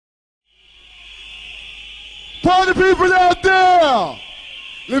Party people out there!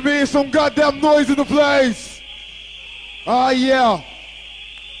 Let me hear some goddamn noise in the place. Ah, yeah.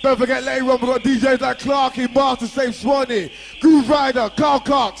 Don't forget later on we got DJs like Clarky, Master Safe Swanee, Groove Rider, Carl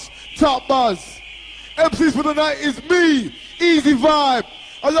Cox, Top Buzz. MCs for the night is me, Easy Vibe,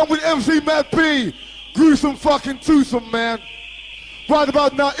 along with MC Mad P. Gruesome fucking twosome, man. Right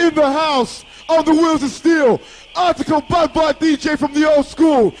about now in the house, on the wheels of steel, Article Bad Boy DJ from the old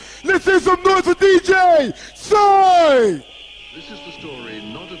school. Let's hear some noise for DJ SY! This is the story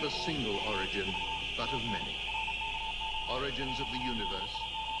not of a single origin, but of many. Origins of the universe,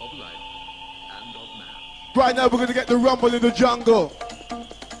 of life, and of man. Right now we're going to get the rumble in the jungle.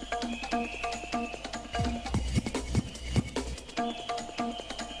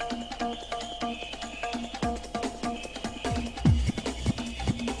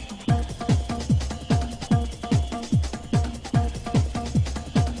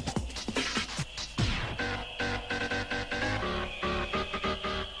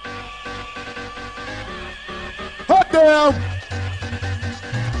 Down.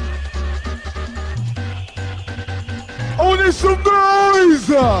 Oh, there's some noise!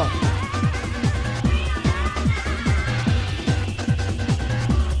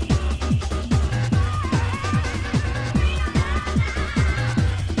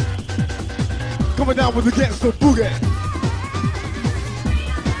 Coming down with the gangster boogie.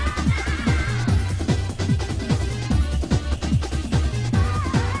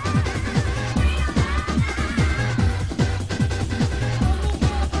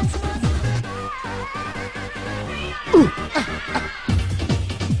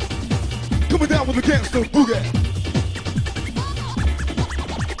 Coming down with the gangster boogie.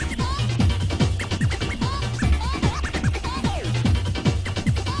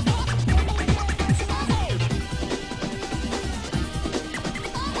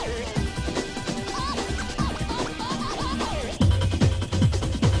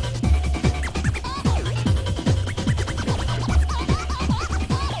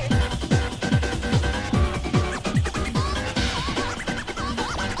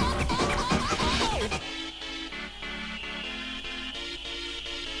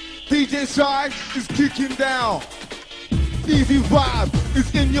 DJ SY is kicking down. Easy Vibe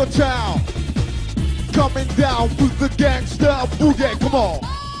is in your town. Coming down with the gangster boogie. Come on.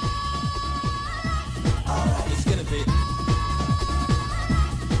 It's gonna be.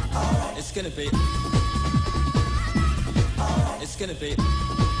 It's gonna be. It's gonna be.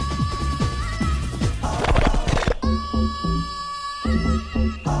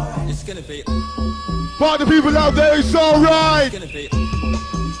 It's gonna be. Party people out there, it's alright. It's gonna be.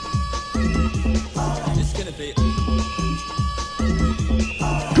 It's gonna be.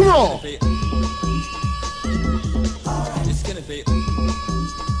 Come on. It's gonna be.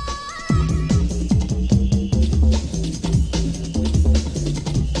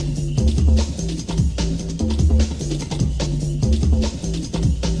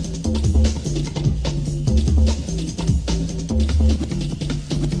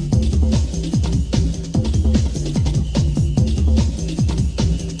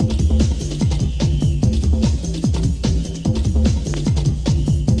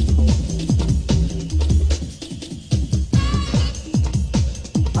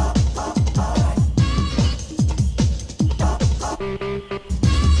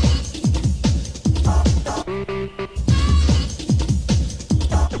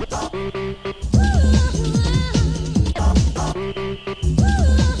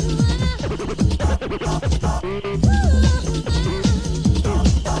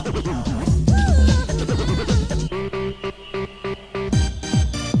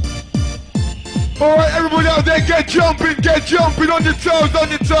 Alright, everybody out there, get jumping on your toes, on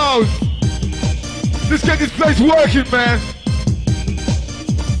your toes. Let's get this place working, man.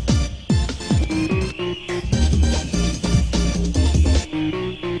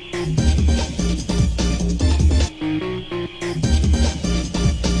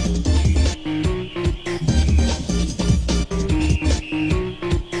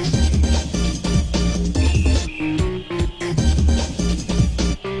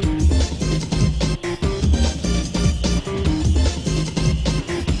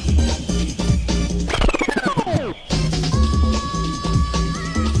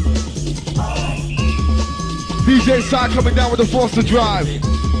 DJ SY coming down with the force to drive.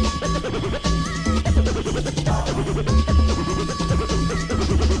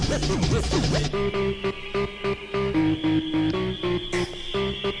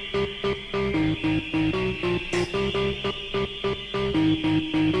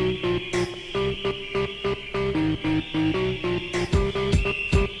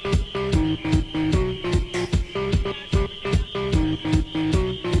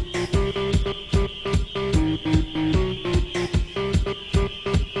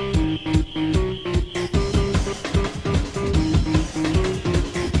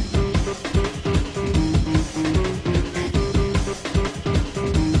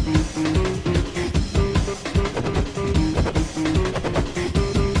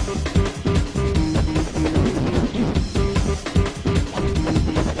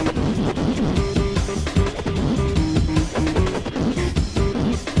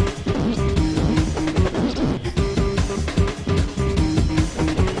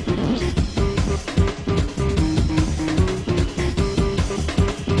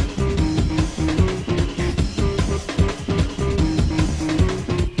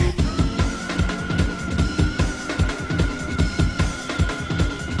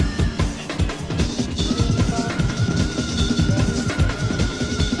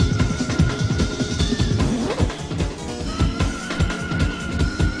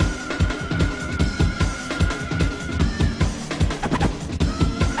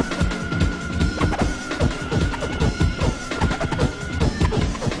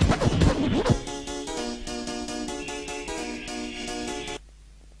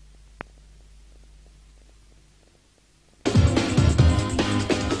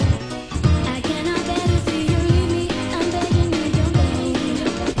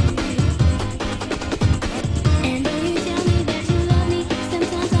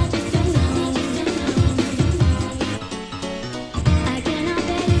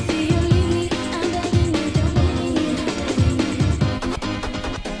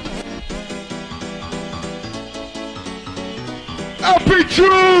 LP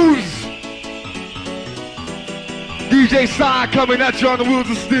Tunes! DJ SY coming at you on the wheels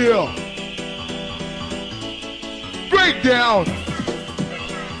of steel. Breakdown.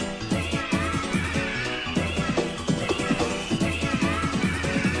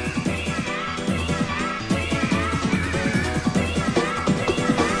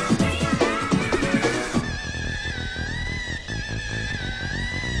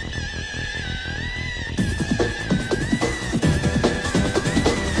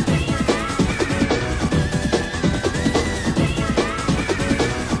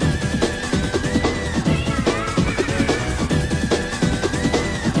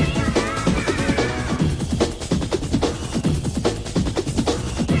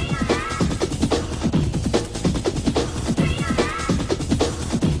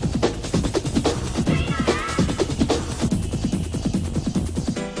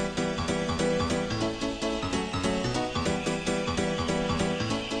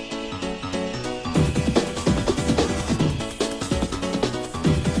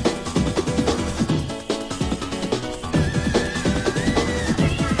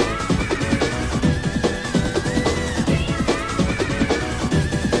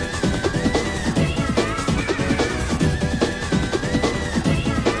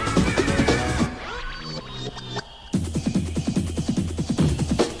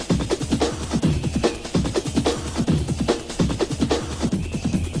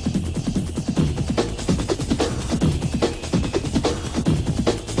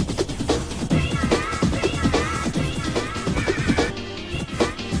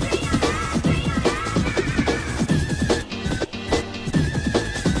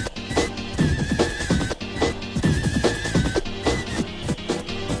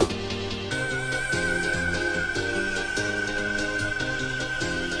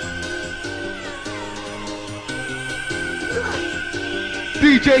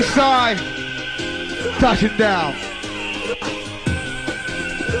 DJ SY, touching down.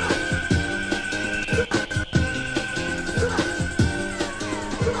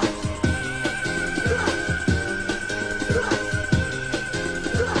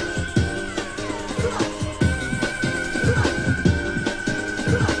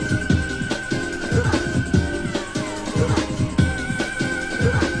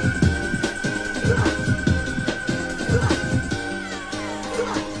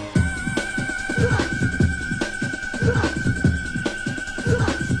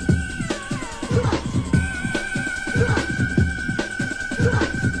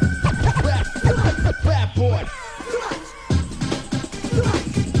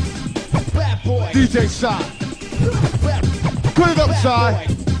 DJ SY, put it up, SY.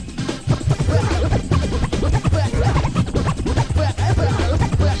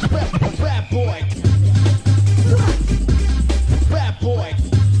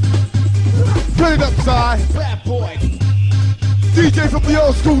 Put it up, SY. DJ from the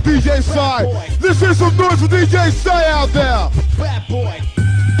old school, DJ SY. Let's hear some noise for DJ SY out there.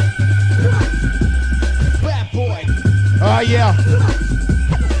 Ah, yeah.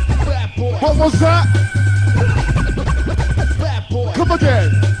 What was that? Come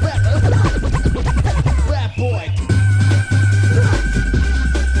again.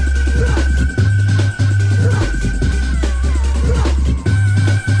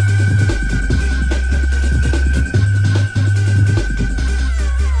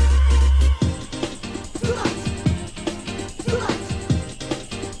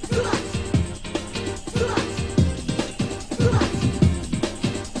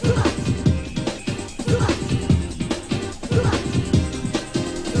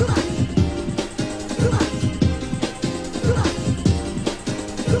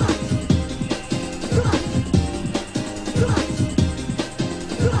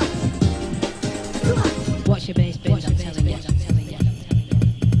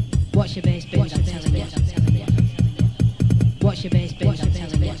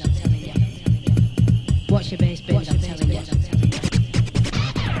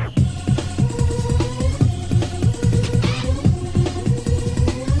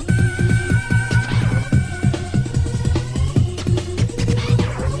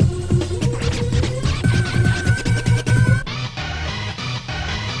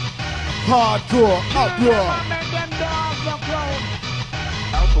 Hardcore uproar.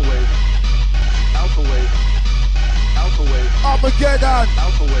 Alpha wave. Alpha wave. Alpha wave. Armageddon.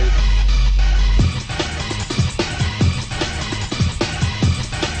 Alpha wave.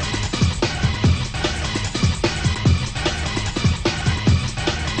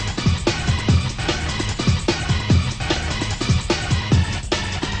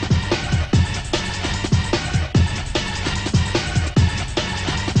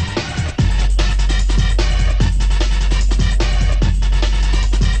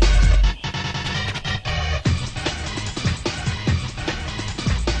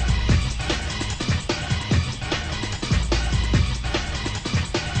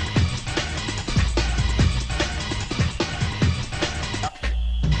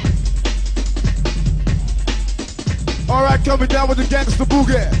 coming down with the gangster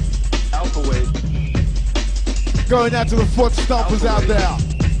boogie. Alpha wave. Going out to the foot stompers out there.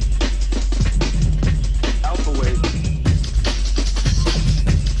 Alpha wave.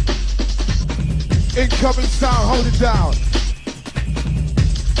 Incoming sound, hold it down.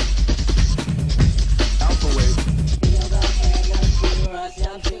 Alpha wave.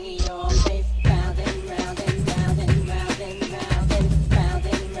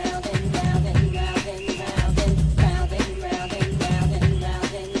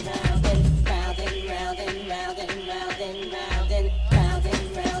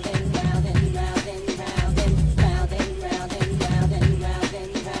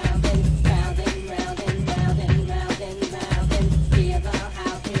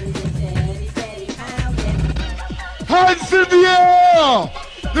 Hands in the air!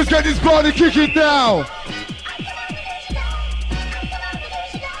 Let's get this party kicking now.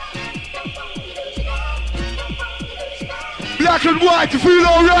 Black and white, you feel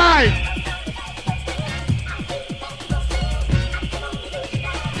alright?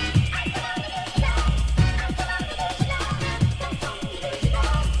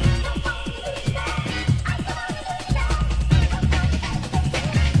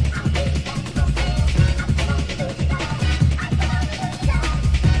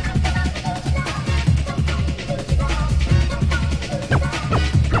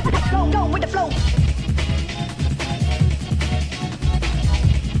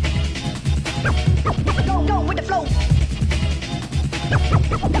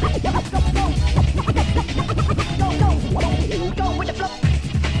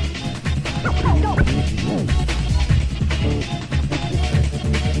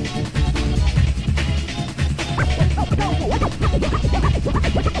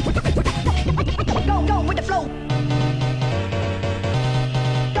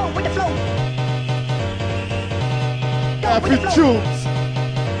 Happy tunes.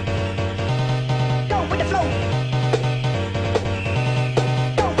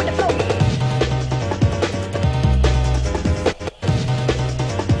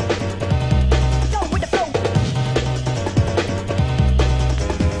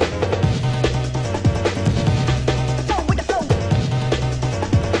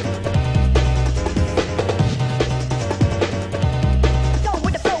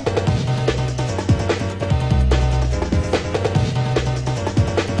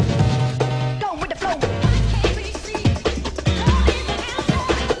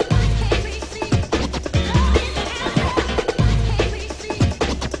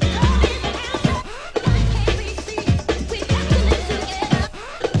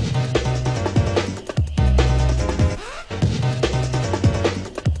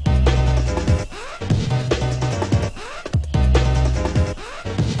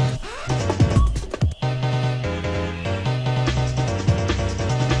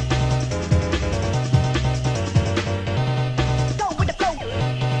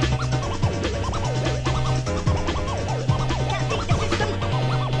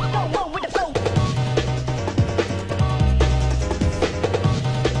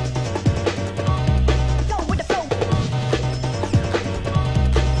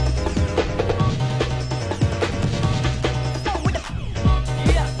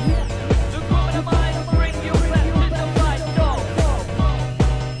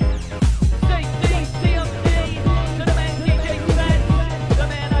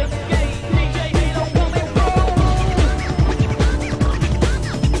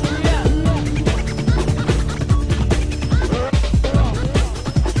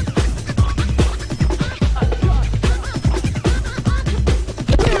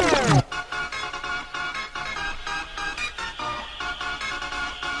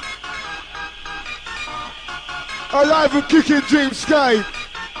 Alive and kicking Dreamscape.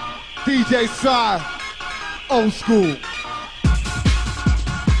 DJ SY, old school.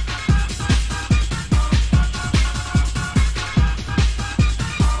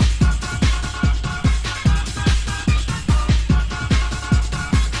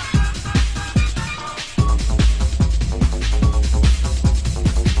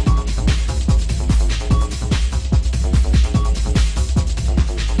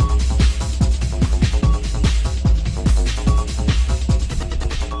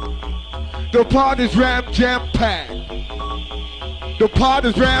 The party's ram jam packed. The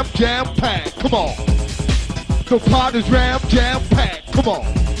party's ram jam packed. Come on. The party's ram jam packed. Come on.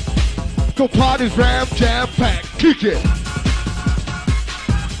 The party's ram jam packed. Kick it.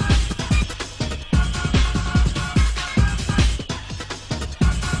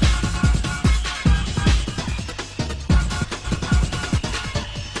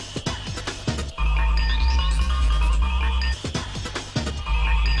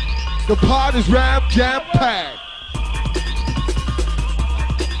 The pod is ram jam packed.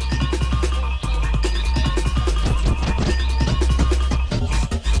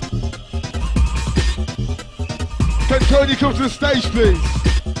 Can Tony come to the stage, please?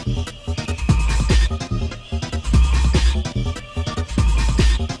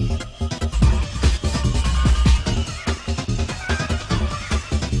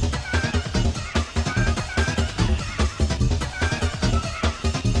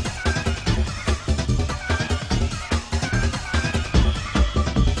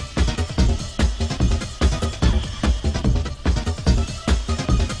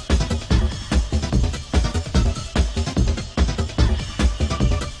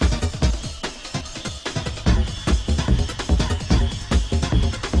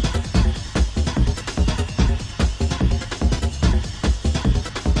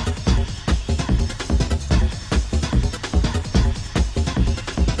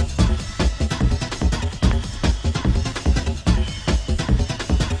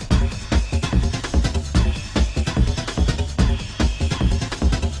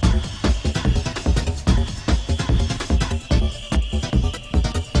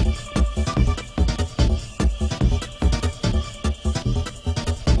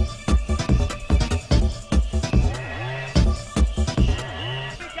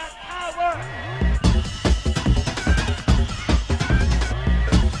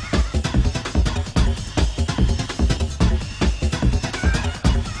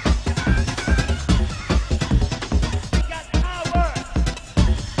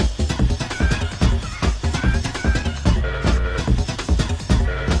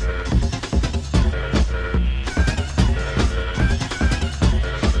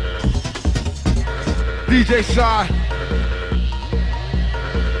 DJ SY.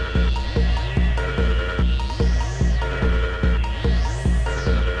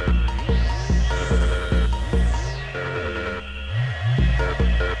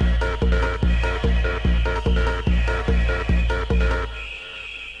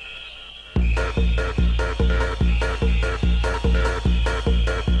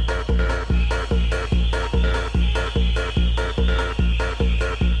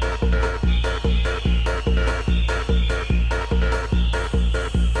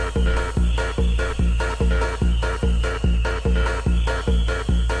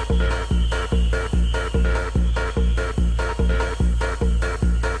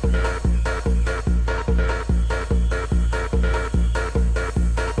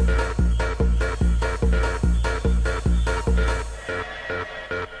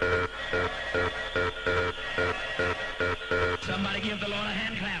 Somebody give the Lord a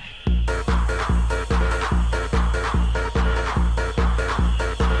hand clap.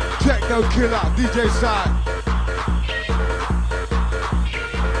 Techno killer, DJ SY.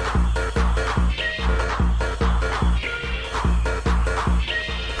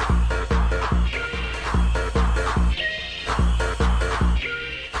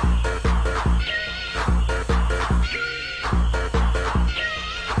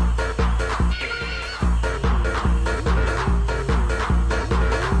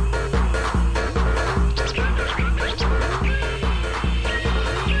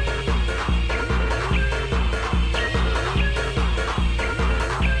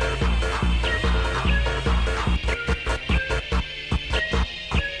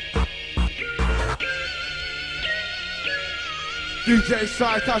 DJ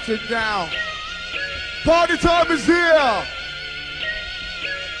SY touching down. Party time is here.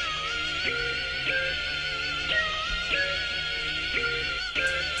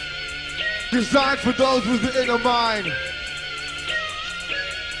 Designed for those with the inner mind.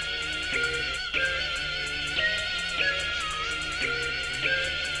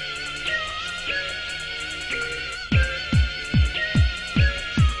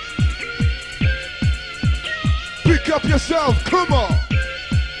 Pick up yourself, come on.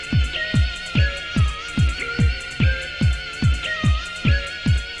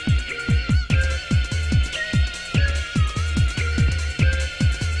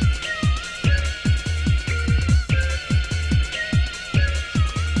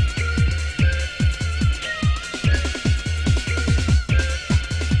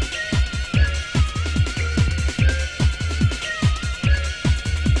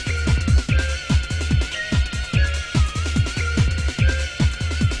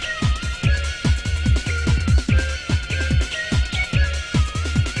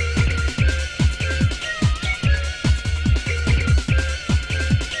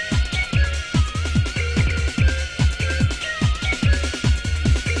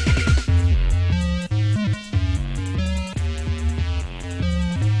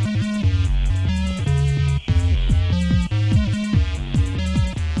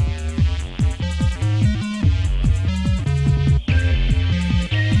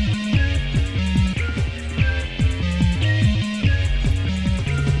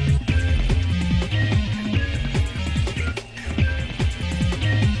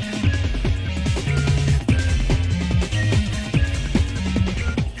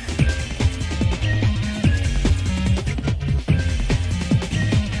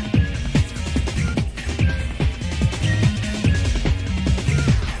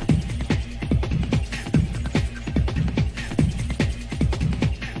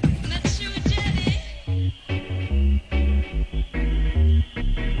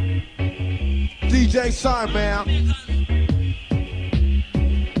 DJ Sign, man.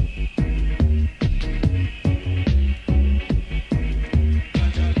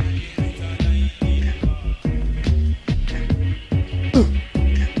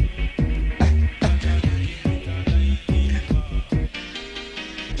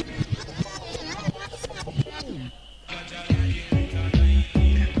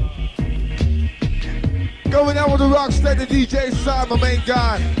 Going out with the rock steady DJ Sign, my main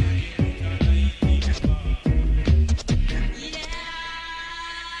guy.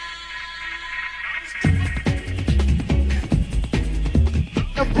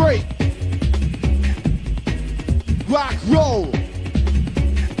 And break. Rock, roll.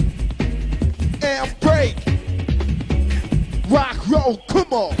 And break. Rock, roll,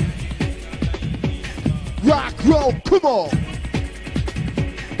 come on. Rock, roll, come on.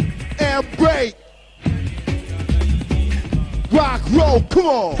 And break. Rock, roll, come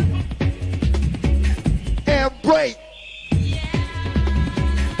on. And break.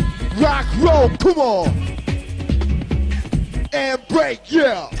 Rock, roll, come on. And break,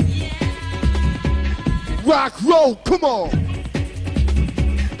 yeah. Rock, roll, come on.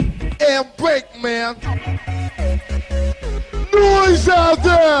 And break, man. Noise out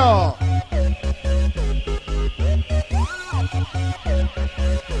there.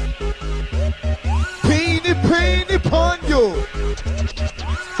 Pain upon you.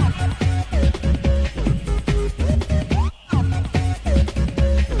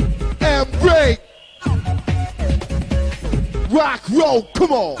 And break. Rock, roll,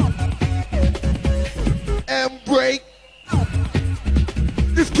 come on. And break.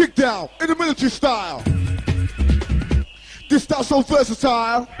 This kick down in the military style. This style so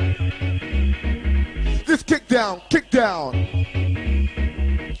versatile. This kick down, kick down.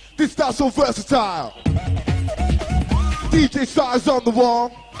 This style so versatile. DJ size on the wall.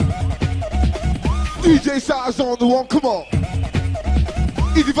 DJ size on the wall, come on.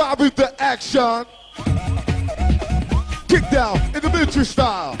 Easy vibe with the action. Kick down in the military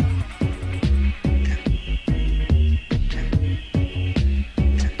style.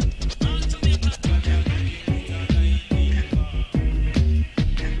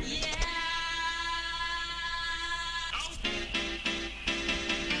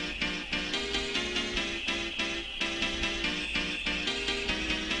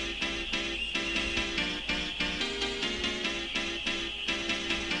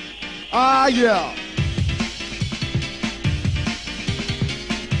 Ah, yeah.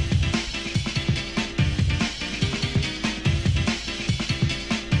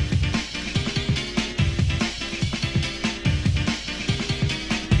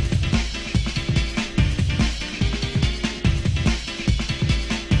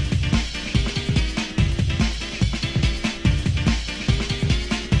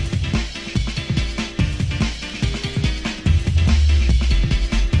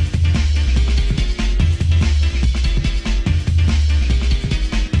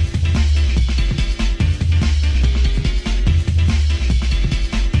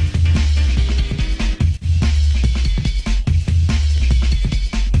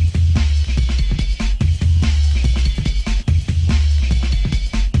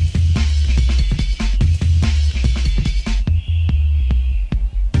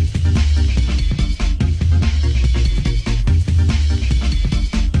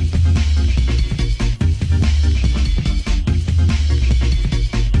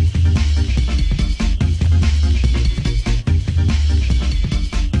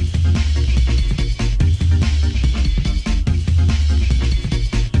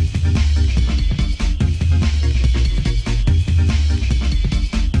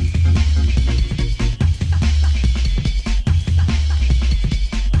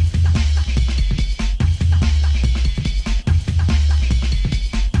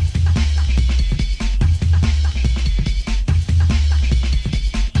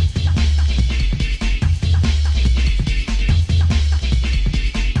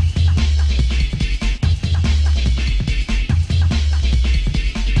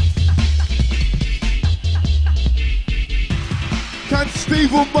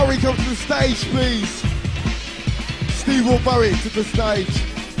 Steve Murray come to the stage, please. Steve Murray to the stage.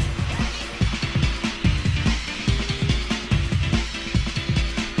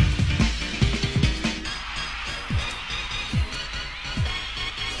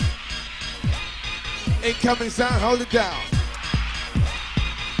 Incoming sound, hold it down.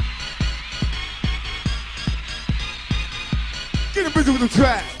 Get busy with the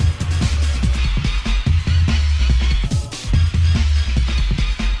track.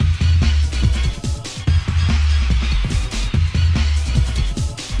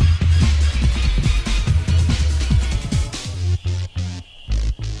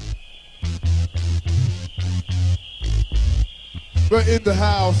 We're in the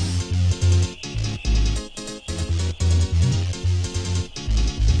house.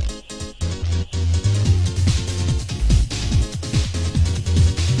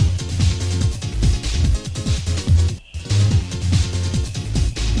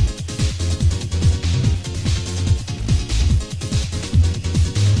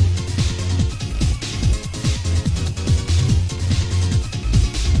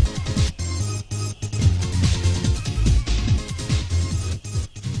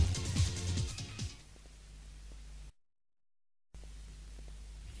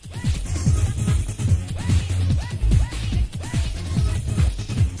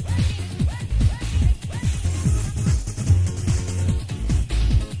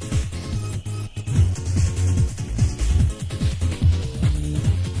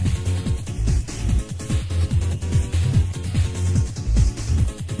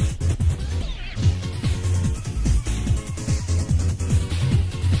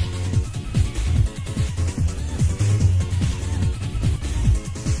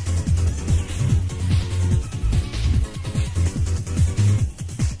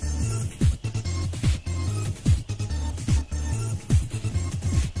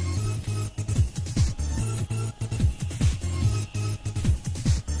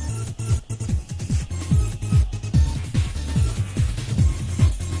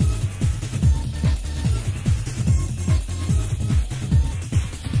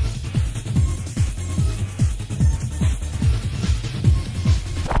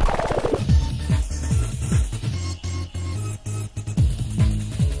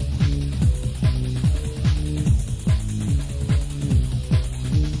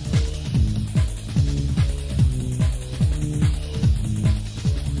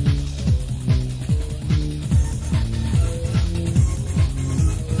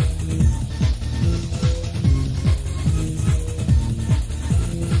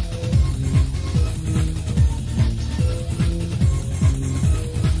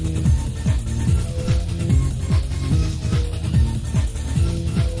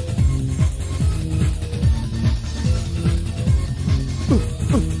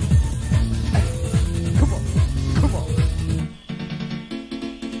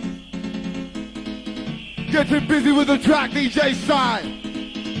 Getting busy with the track, DJ SY.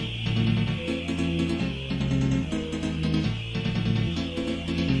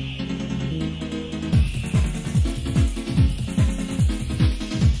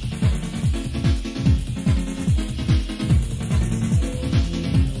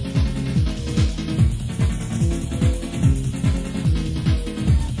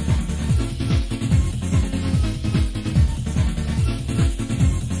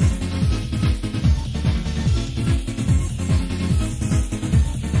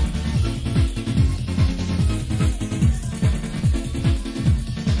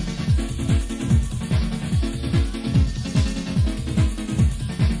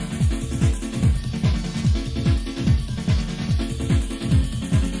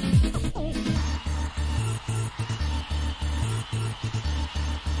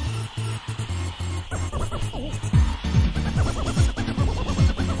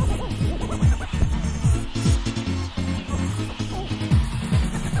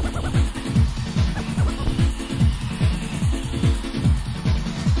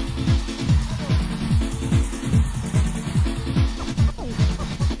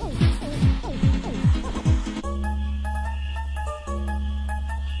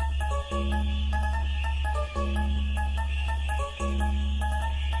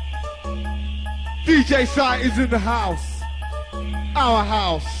 DJ SY is in the house. Our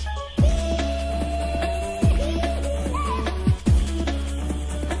house.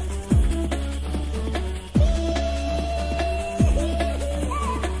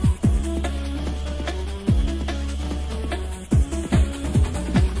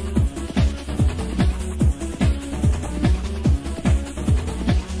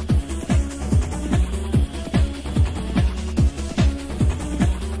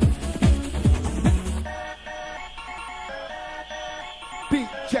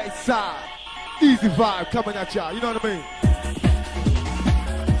 DJ SY, easy vibe coming at y'all, you know what I mean?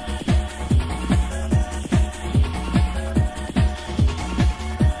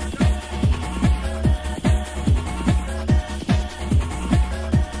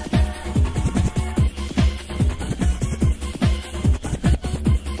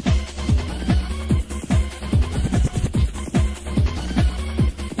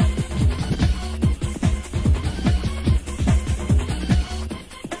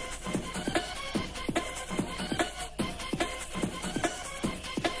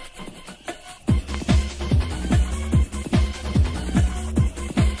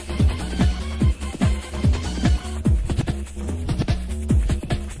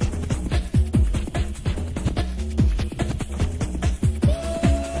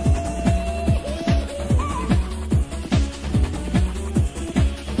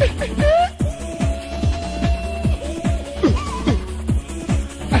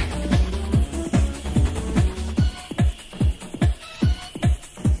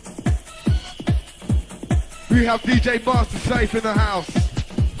 We have DJ Master Safe in the house.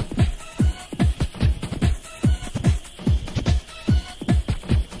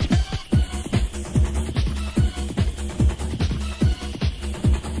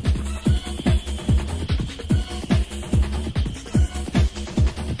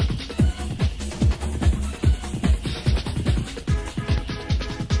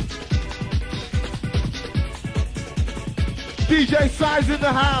 DJ Size in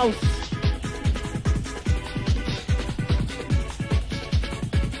the house.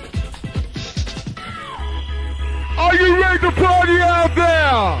 Are you ready to party out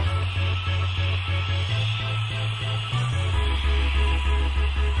there?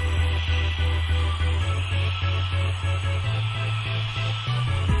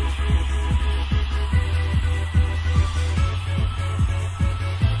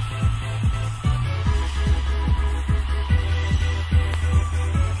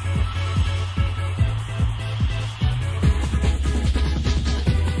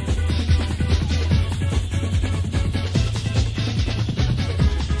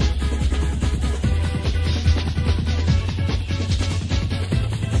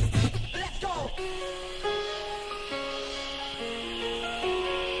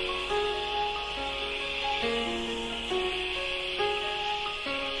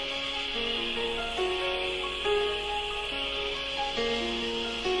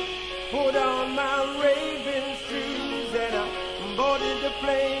 Put on my raving shoes and I boarded the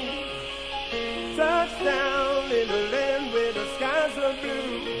plane. Touchdown in the land where the skies are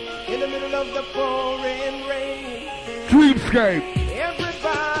blue. In the middle of the pouring rain. Dreamscape.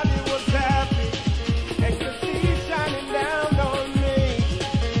 Everybody was happy. Ecstasy shining down on me.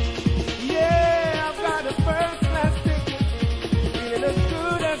 Yeah, I've got a first class ticket. Feeling as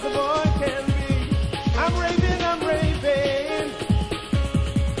good as a boy can be. I'm raving, I'm raving.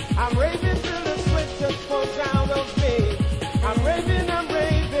 I'm raving till the sweat just falls out of me. I'm raving, I'm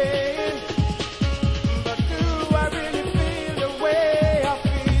raving. But do I really feel the way I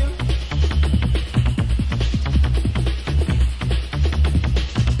feel?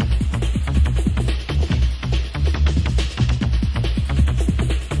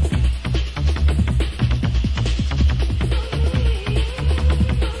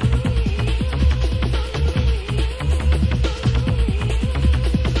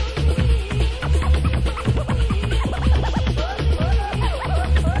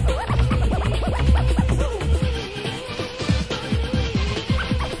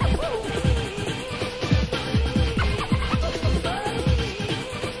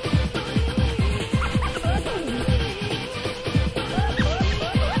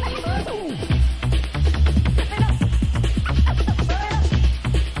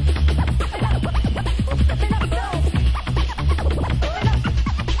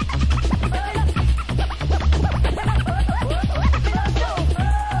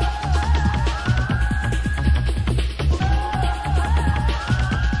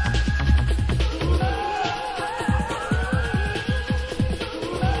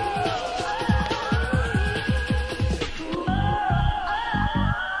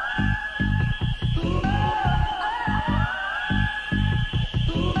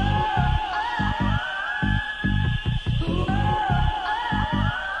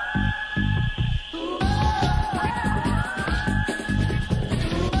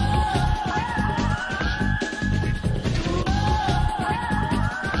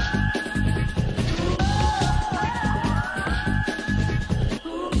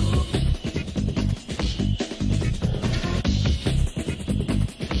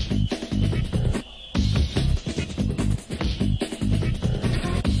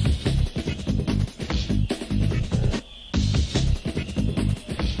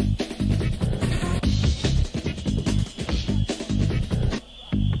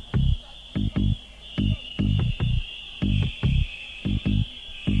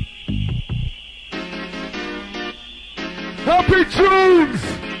 Happy tunes!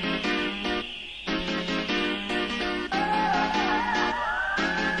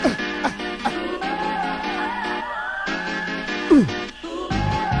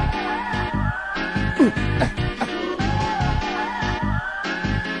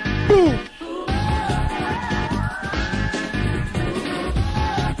 Boom!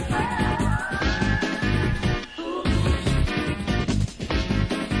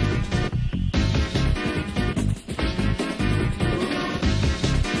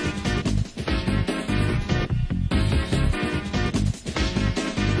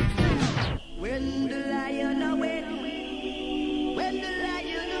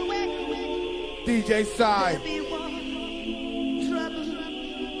 DJ Side.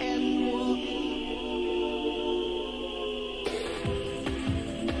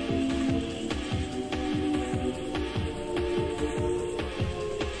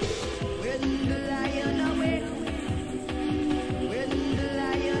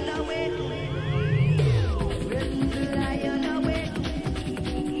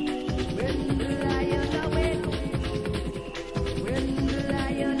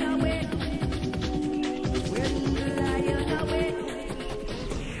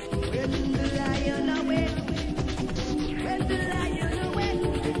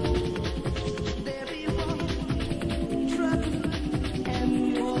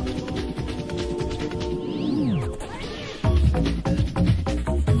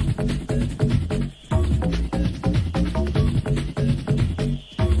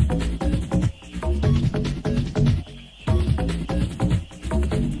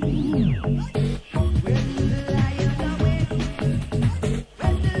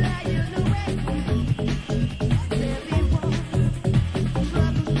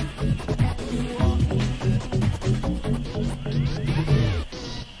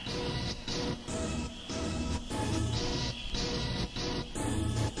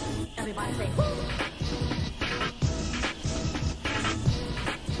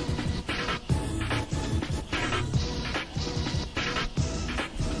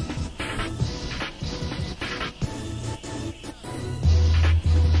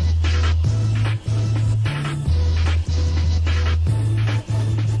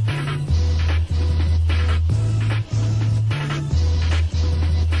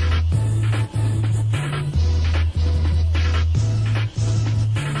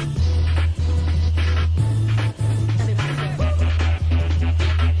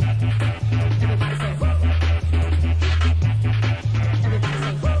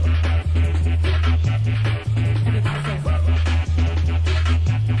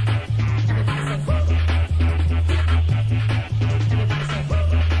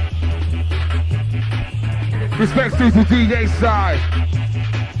 Respect to the DJ side.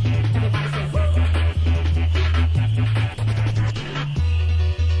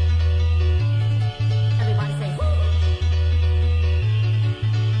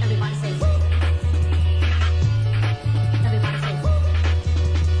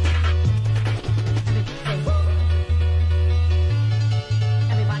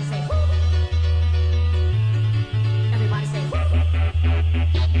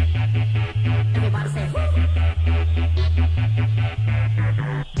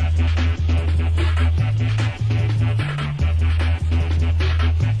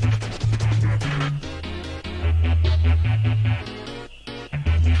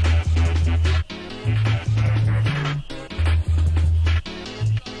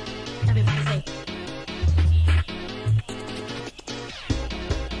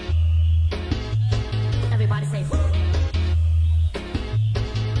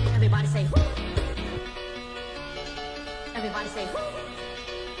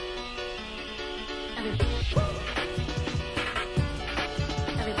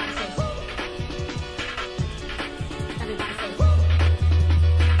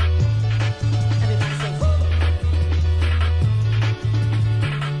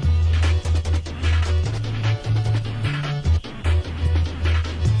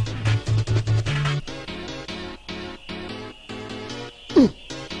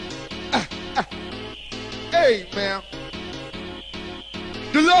 Hey, man.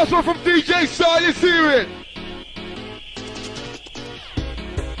 The last one from DJ Side, let's hear it.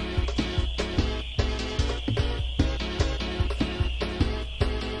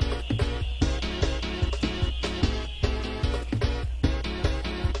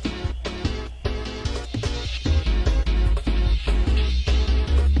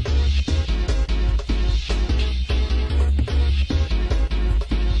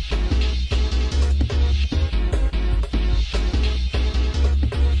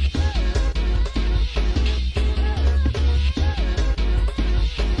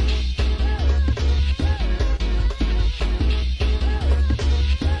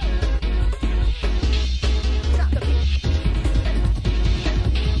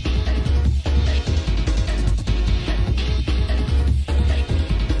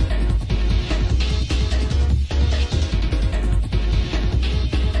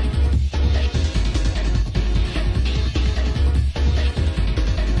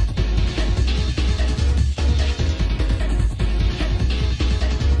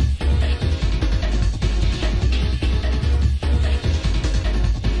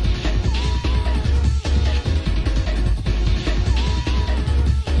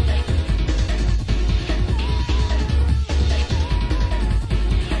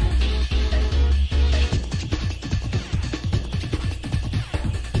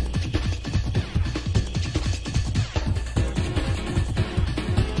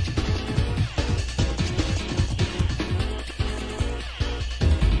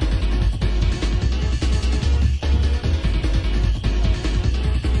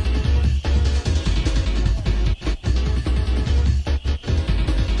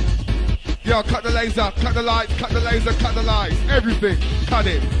 Yo, cut the laser, cut the lights, cut the laser, cut the lights, everything, cut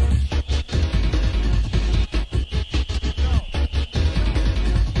it.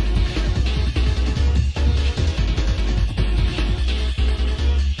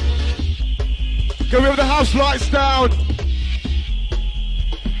 Can we have the house lights down?